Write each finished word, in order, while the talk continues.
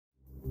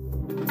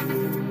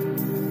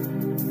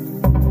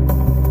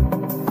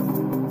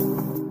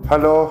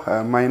Hello,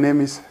 my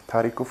name is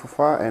Tariku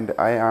and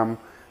I am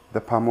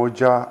the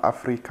Pamoja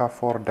Africa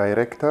 4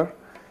 Director.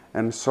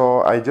 And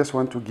so I just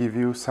want to give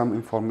you some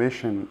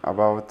information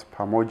about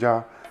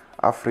Pamoja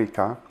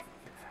Africa.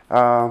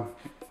 As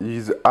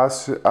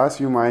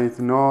you might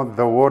know,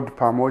 the word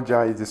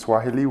Pamoja is a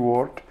Swahili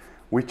word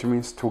which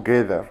means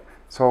together.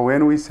 So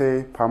when we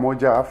say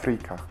Pamoja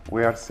Africa,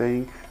 we are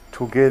saying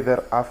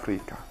Together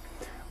Africa.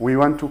 We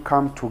want to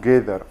come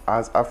together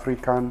as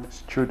African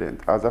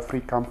students, as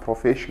African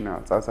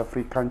professionals, as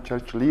African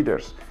church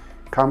leaders,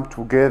 come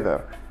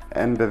together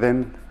and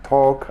then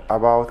talk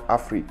about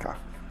Africa,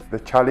 the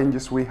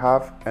challenges we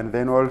have, and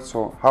then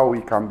also how we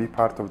can be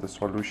part of the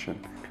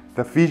solution.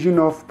 The vision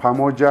of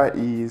Pamoja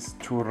is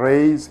to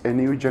raise a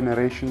new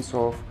generation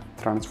of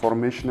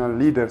transformational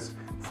leaders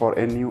for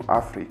a new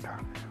Africa.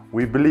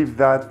 We believe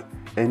that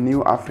a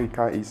new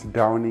Africa is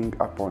dawning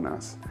upon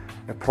us,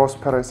 a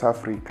prosperous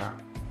Africa,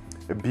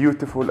 a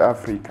beautiful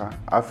Africa,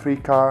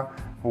 Africa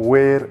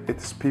where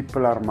its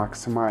people are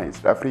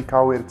maximized,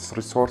 Africa where its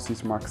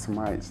resources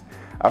maximized,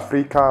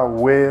 Africa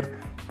where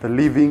the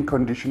living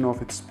condition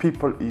of its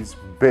people is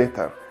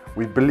better.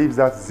 We believe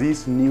that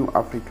this new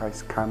Africa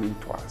is coming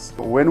to us.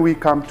 When we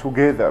come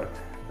together,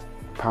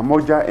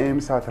 Pamoja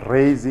aims at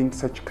raising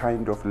such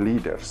kind of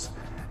leaders.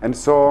 And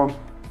so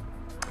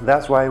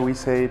that's why we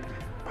said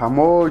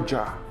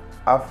Pamoja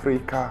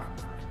Africa,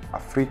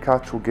 Africa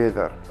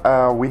together.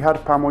 We had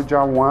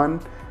Pamoja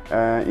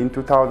 1 in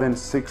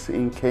 2006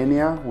 in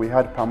Kenya. We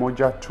had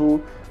Pamoja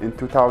 2 in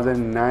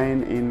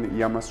 2009 in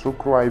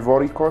Yamoussoukro,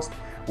 Ivory Coast.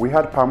 We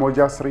had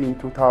Pamoja 3 in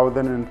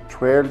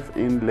 2012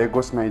 in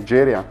Lagos,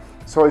 Nigeria.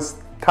 So it's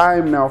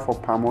time now for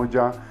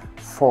Pamoja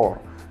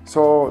 4.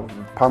 So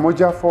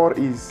Pamoja 4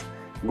 is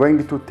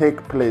going to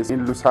take place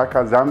in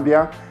Lusaka,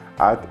 Zambia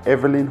at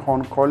Evelyn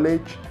Horn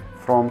College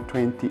from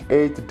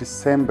 28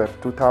 December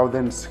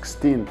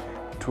 2016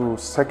 to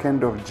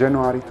 2nd of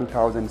January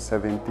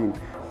 2017.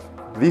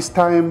 This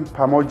time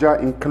Pamoja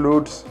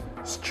includes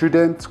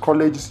students,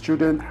 college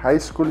students, high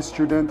school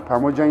students.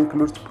 Pamoja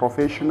includes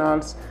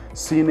professionals,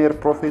 senior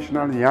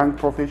professionals, young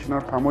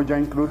professionals. Pamoja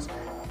includes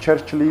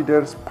church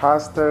leaders,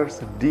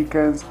 pastors,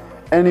 deacons,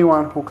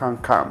 anyone who can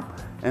come.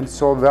 And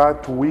so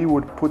that we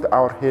would put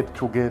our head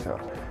together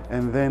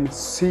and then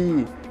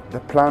see the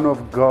plan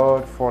of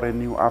God for a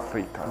new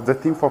Africa. The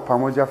theme for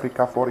Pamoja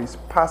Africa 4 is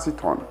pass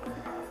it on.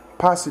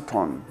 Pass it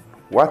on.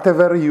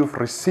 Whatever you've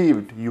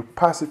received, you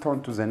pass it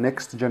on to the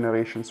next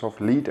generations of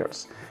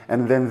leaders.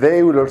 And then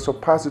they will also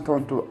pass it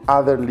on to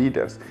other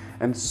leaders.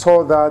 And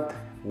so that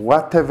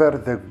whatever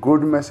the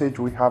good message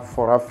we have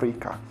for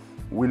Africa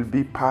will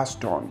be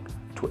passed on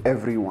to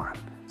everyone,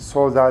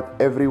 so that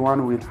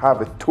everyone will have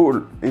a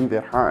tool in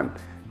their hand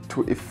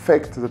to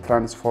effect the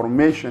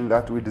transformation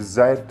that we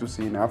desire to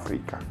see in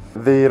Africa.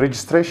 The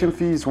registration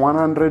fee is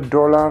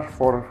 $100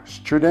 for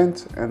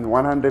students and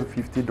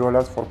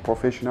 $150 for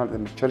professionals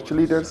and church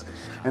leaders.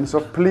 And so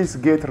please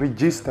get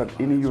registered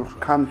in your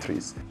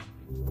countries.